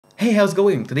Hey, how's it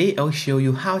going? Today I'll show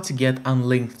you how to get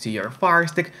Unlinked to your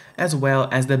Firestick as well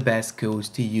as the best codes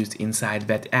to use inside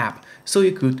that app so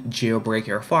you could jailbreak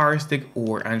your Firestick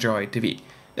or Android TV.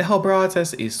 The whole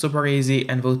process is super easy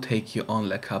and will take you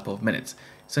only a couple of minutes.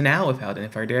 So now without any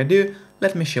further ado,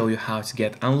 let me show you how to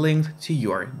get Unlinked to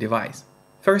your device.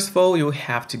 First of all, you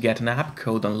have to get an app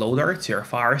code Downloader to your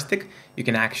Firestick. You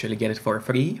can actually get it for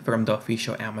free from the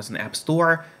official Amazon App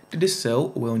Store. To do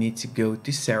so, we'll need to go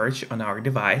to search on our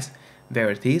device. There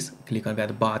it is, click on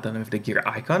that button with the gear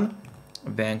icon,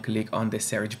 then click on the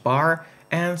search bar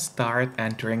and start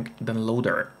entering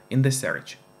Downloader in the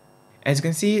search. As you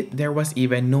can see, there was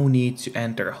even no need to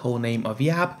enter the whole name of the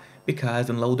app because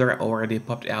Downloader already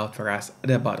popped out for us at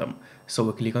the bottom. So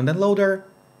we click on Downloader,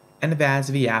 and that's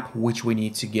the app which we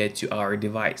need to get to our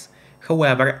device.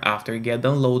 However, after you get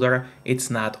Downloader, it's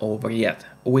not over yet.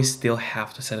 We still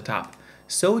have to set it up.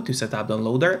 So to set up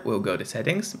Downloader, we'll go to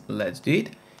Settings, let's do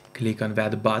it. Click on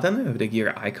that button with the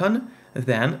gear icon,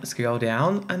 then scroll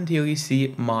down until you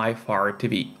see My Fire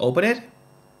TV. Open it.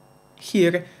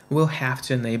 Here, we'll have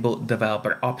to enable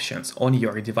developer options on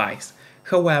your device.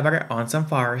 However, on some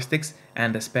Fire Sticks,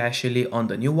 and especially on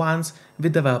the new ones, the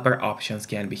developer options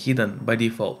can be hidden by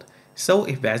default. So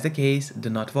if that's the case, do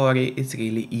not worry, it's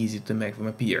really easy to make them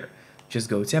appear. Just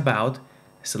go to About,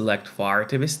 select Fire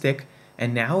TV Stick,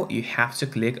 and now you have to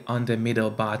click on the middle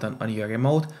button on your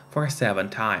remote for 7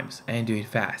 times and do it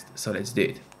fast, so let's do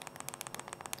it.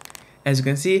 As you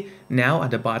can see, now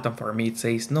at the bottom for me it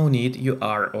says no need, you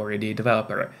are already a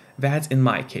developer. That's in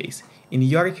my case. In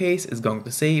your case, it's going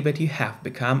to say that you have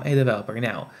become a developer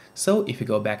now. So if you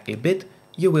go back a bit,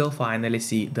 you will finally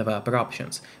see developer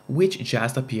options, which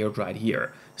just appeared right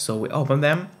here. So we open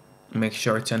them, make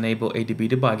sure to enable ADB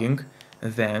debugging,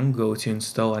 then go to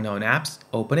install unknown apps,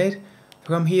 open it.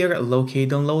 From here, locate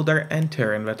Downloader and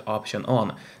turn that option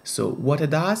on. So what it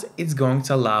does, it's going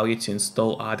to allow you to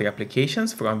install other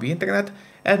applications from the internet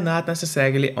and not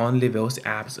necessarily only those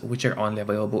apps which are only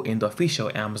available in the official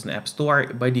Amazon App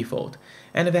Store by default.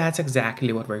 And that's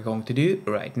exactly what we're going to do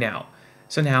right now.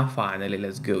 So now finally,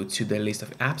 let's go to the list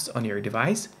of apps on your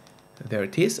device. There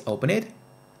it is, open it.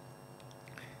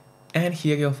 And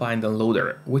here you'll find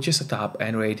Downloader, which is set up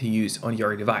and ready to use on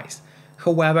your device.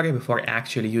 However, before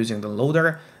actually using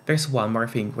Downloader, there's one more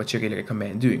thing which I really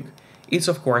recommend doing. It's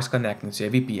of course connecting to a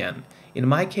VPN. In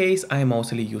my case, I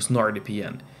mostly use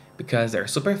NordVPN. Because they're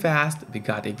super fast, they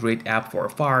got a great app for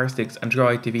Fire Sticks,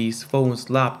 Android TVs, phones,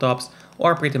 laptops,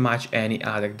 or pretty much any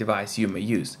other device you may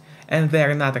use. And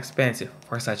they're not expensive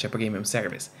for such a premium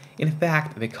service. In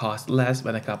fact, they cost less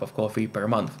than a cup of coffee per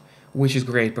month, which is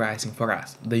great pricing for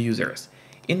us, the users.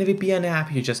 In the VPN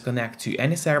app, you just connect to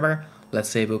any server. Let's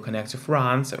say we'll connect to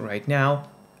France right now,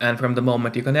 and from the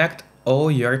moment you connect, all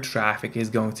your traffic is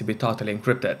going to be totally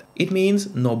encrypted. It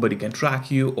means nobody can track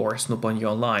you or snoop on you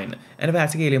online, and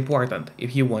that's really important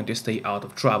if you want to stay out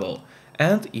of trouble.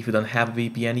 And if you don't have a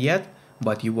VPN yet,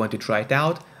 but you want to try it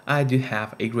out, I do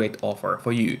have a great offer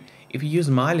for you. If you use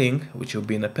my link, which will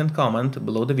be in the pinned comment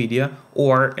below the video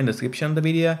or in the description of the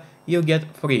video, you'll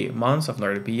get 3 months of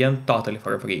NordVPN totally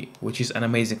for free, which is an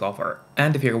amazing offer.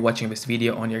 And if you're watching this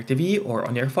video on your TV or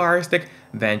on your Fire Stick,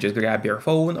 then just grab your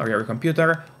phone or your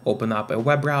computer, open up a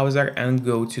web browser and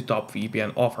go to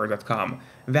topvpnoffer.com.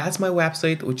 That's my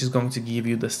website, which is going to give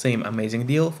you the same amazing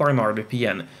deal for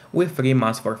NordVPN with 3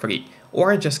 months for free.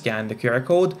 Or just scan the QR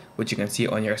code, which you can see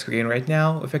on your screen right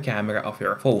now with a camera of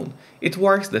your phone. It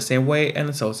works the same way and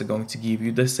it's also going to give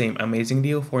you the same amazing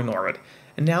deal for Nord.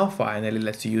 And now finally,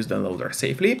 let's use Downloader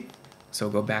safely. So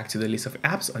go back to the list of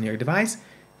apps on your device,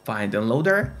 find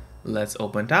Downloader, let's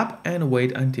open it up and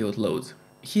wait until it loads.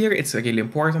 Here it's really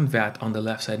important that on the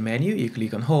left side menu you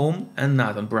click on Home and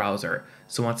not on Browser.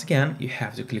 So once again, you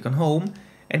have to click on Home,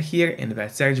 and here in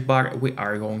that search bar we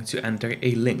are going to enter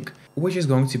a link, which is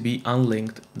going to be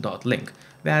unlinked.link.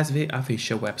 That's the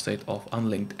official website of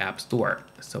Unlinked App Store.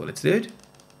 So let's do it.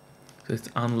 So it's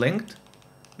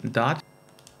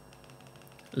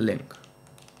unlinked.link.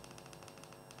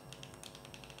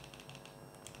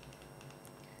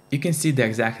 You can see the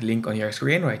exact link on your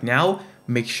screen right now.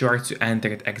 Make sure to enter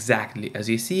it exactly as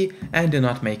you see and do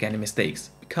not make any mistakes,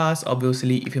 because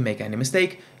obviously if you make any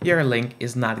mistake, your link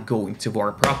is not going to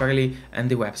work properly and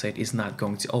the website is not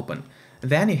going to open.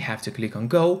 Then you have to click on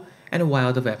Go, and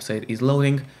while the website is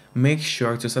loading, make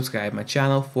sure to subscribe my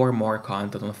channel for more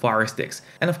content on Firesticks.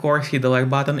 And of course, hit the like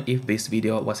button if this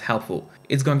video was helpful.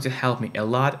 It's going to help me a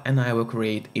lot and I will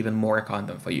create even more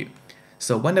content for you.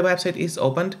 So when the website is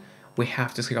opened, we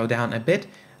have to scroll down a bit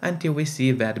until we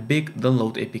see that big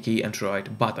Download APK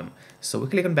Android button. So we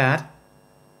click on that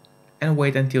and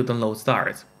wait until download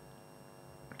starts.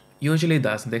 Usually it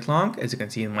doesn't take long, as you can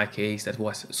see in my case that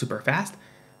was super fast.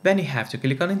 Then you have to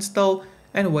click on install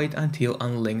and wait until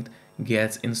Unlinked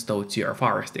gets installed to your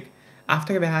Firestick.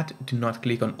 After that, do not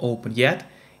click on open yet,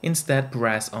 instead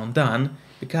press on done,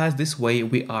 because this way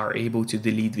we are able to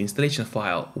delete the installation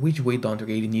file, which we don't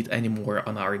really need anymore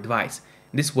on our device.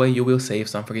 This way you will save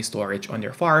some free storage on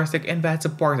your Firestick, and that's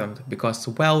important because,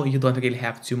 well, you don't really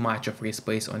have too much of free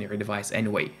space on your device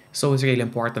anyway, so it's really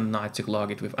important not to clog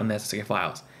it with unnecessary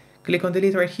files. Click on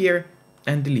delete right here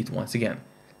and delete once again.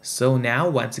 So now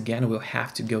once again we'll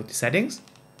have to go to settings.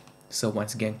 So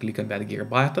once again click on that gear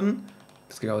button,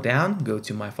 scroll down, go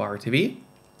to My Fire TV.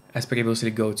 As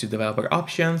previously, go to developer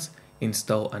options,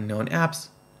 install unknown apps,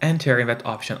 and turn that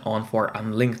option on for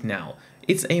Unlinked now.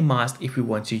 It's a must if we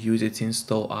want to use it to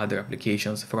install other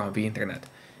applications from the internet.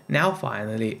 Now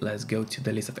finally, let's go to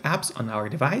the list of apps on our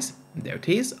device. There it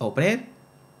is, open it.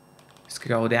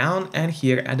 Scroll down and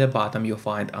here at the bottom you'll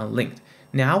find Unlinked.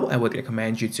 Now I would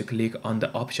recommend you to click on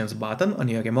the options button on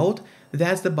your remote.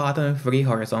 That's the bottom with 3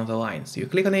 horizontal lines. You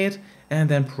click on it and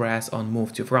then press on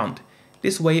move to front.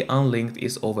 This way Unlinked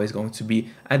is always going to be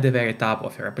at the very top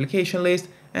of your application list,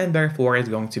 and therefore it's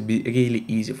going to be really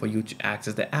easy for you to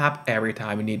access the app every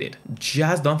time you need it.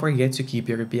 Just don't forget to keep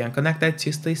your VPN connected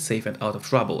to stay safe and out of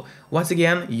trouble. Once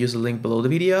again, use the link below the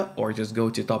video or just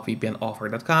go to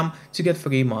topvpnoffer.com to get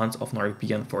 3 months of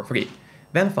NordVPN for free.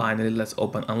 Then finally, let's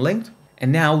open Unlinked.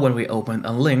 And now when we open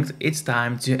Unlinked, it's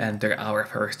time to enter our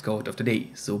first code of the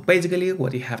day. So basically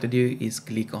what you have to do is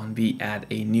click on the add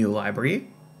a new library.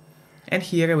 And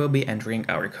here we'll be entering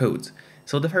our codes.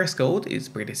 So the first code is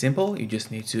pretty simple. You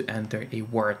just need to enter a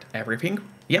word everything.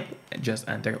 Yep, just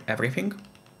enter everything.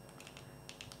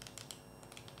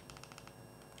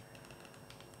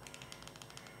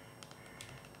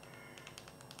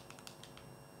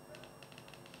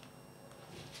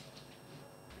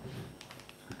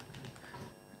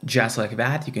 Just like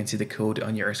that, you can see the code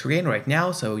on your screen right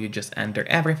now, so you just enter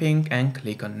everything and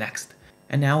click on next.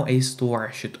 And now a store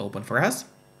should open for us.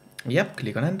 Yep,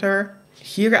 click on enter.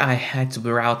 Here I had to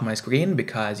blur out my screen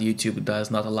because YouTube does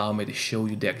not allow me to show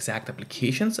you the exact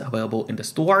applications available in the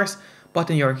stores, but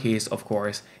in your case, of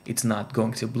course, it's not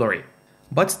going to blurry.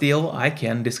 But still, I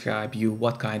can describe you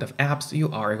what kind of apps you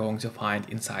are going to find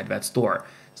inside that store.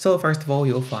 So first of all,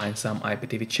 you'll find some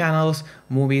IPTV channels,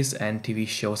 movies and TV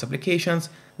shows applications,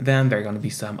 then there are going to be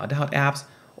some adult apps,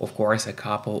 of course a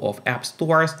couple of app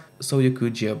stores, so you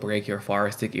could jailbreak your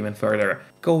Firestick even further,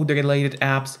 code-related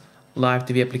apps, live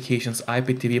TV applications,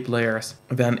 IPTV players,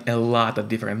 then a lot of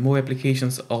different movie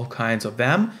applications, all kinds of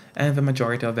them, and the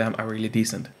majority of them are really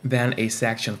decent. Then a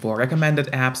section for recommended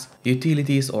apps,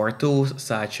 utilities or tools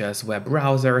such as web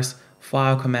browsers,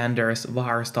 file commanders,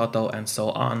 VirusTotal, and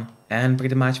so on. And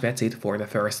pretty much that's it for the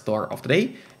first store of the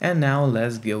day. And now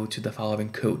let's go to the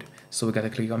following code. So we gotta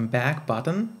click on back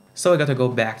button. So we gotta go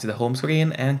back to the home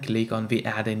screen and click on the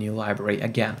add a new library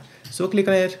again. So click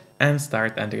on it and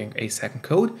start entering a second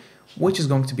code, which is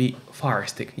going to be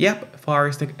Firestick. Yep,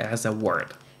 Firestick as a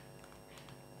word.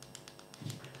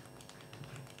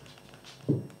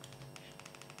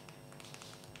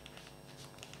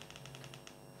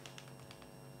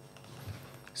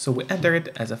 So we enter it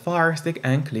as a Firestick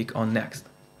and click on next.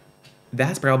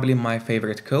 That's probably my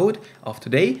favorite code of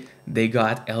today. They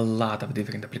got a lot of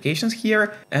different applications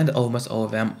here and almost all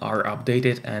of them are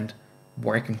updated and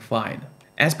working fine.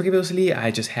 As previously, I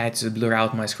just had to blur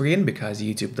out my screen because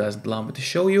YouTube doesn't allow me to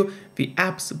show you the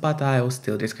apps, but I'll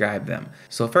still describe them.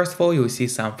 So first of all, you'll see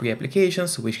some free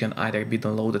applications which can either be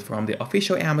downloaded from the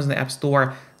official Amazon App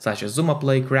Store, such as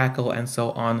Zumaplay, Crackle, and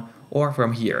so on, or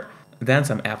from here. Then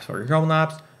some apps for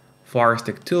grown-ups,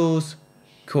 Firestick tools,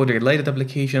 code-related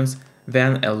applications,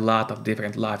 then a lot of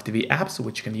different live TV apps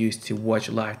which you can use to watch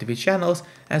live TV channels,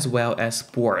 as well as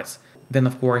sports. Then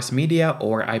of course media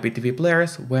or IPTV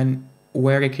players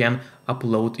where you can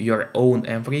upload your own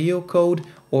M3U code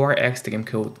or Extreme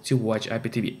code to watch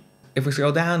IPTV. If we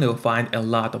scroll down, you'll find a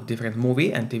lot of different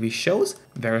movie and TV shows.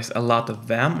 There's a lot of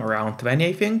them, around 20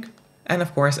 I think. And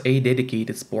of course a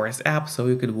dedicated sports app so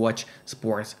you could watch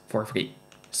sports for free.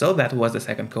 So that was the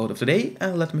second code of today,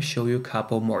 and let me show you a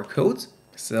couple more codes.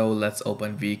 So let's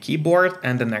open the keyboard,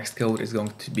 and the next code is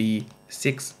going to be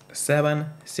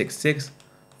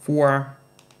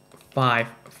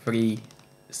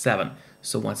 67664537.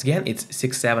 So once again, it's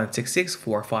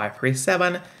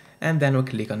 67664537, and then we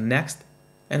click on next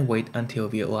and wait until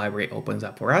the library opens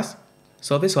up for us.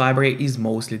 So this library is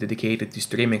mostly dedicated to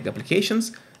streaming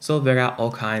applications, so there are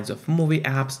all kinds of movie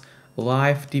apps,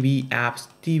 live TV apps,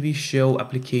 TV show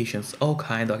applications, all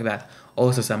kinds like that.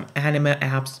 Also some anime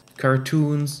apps,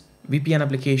 cartoons, VPN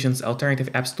applications, alternative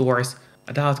app stores,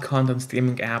 adult content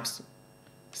streaming apps,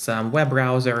 some web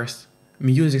browsers,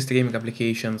 music streaming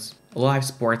applications, live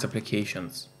sports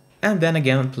applications, and then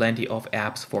again plenty of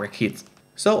apps for kids.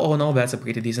 So all in all, that's a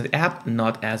pretty decent app,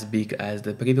 not as big as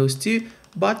the previous two,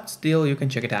 but still you can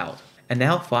check it out. And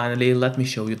now finally let me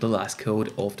show you the last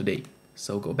code of today.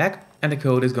 So go back, and the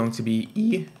code is going to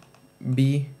be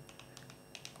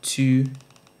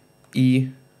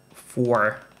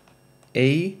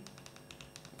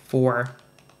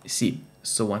EB2E4A4C.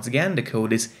 So once again, the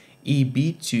code is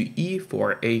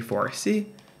EB2E4A4C.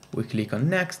 We click on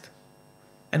next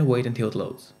and wait until it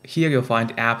loads. Here you'll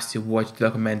find apps to watch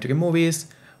documentary movies,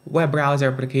 web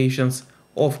browser applications,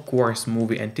 of course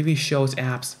movie and TV shows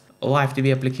apps, live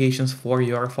TV applications for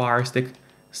your Firestick,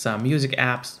 some music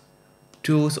apps,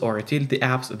 tools or utility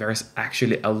apps. There's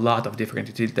actually a lot of different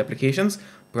utility applications,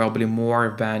 probably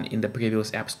more than in the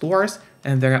previous app stores,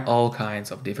 and there are all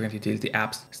kinds of different utility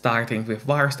apps, starting with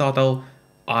VirusTotal,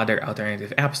 other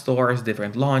alternative app stores,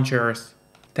 different launchers,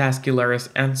 task killers,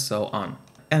 and so on.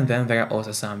 And then there are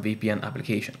also some VPN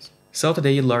applications. So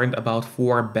today you learned about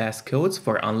 4 best codes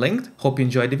for Unlinked. Hope you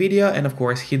enjoyed the video, and of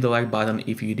course hit the like button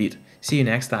if you did. See you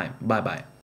next time. Bye bye.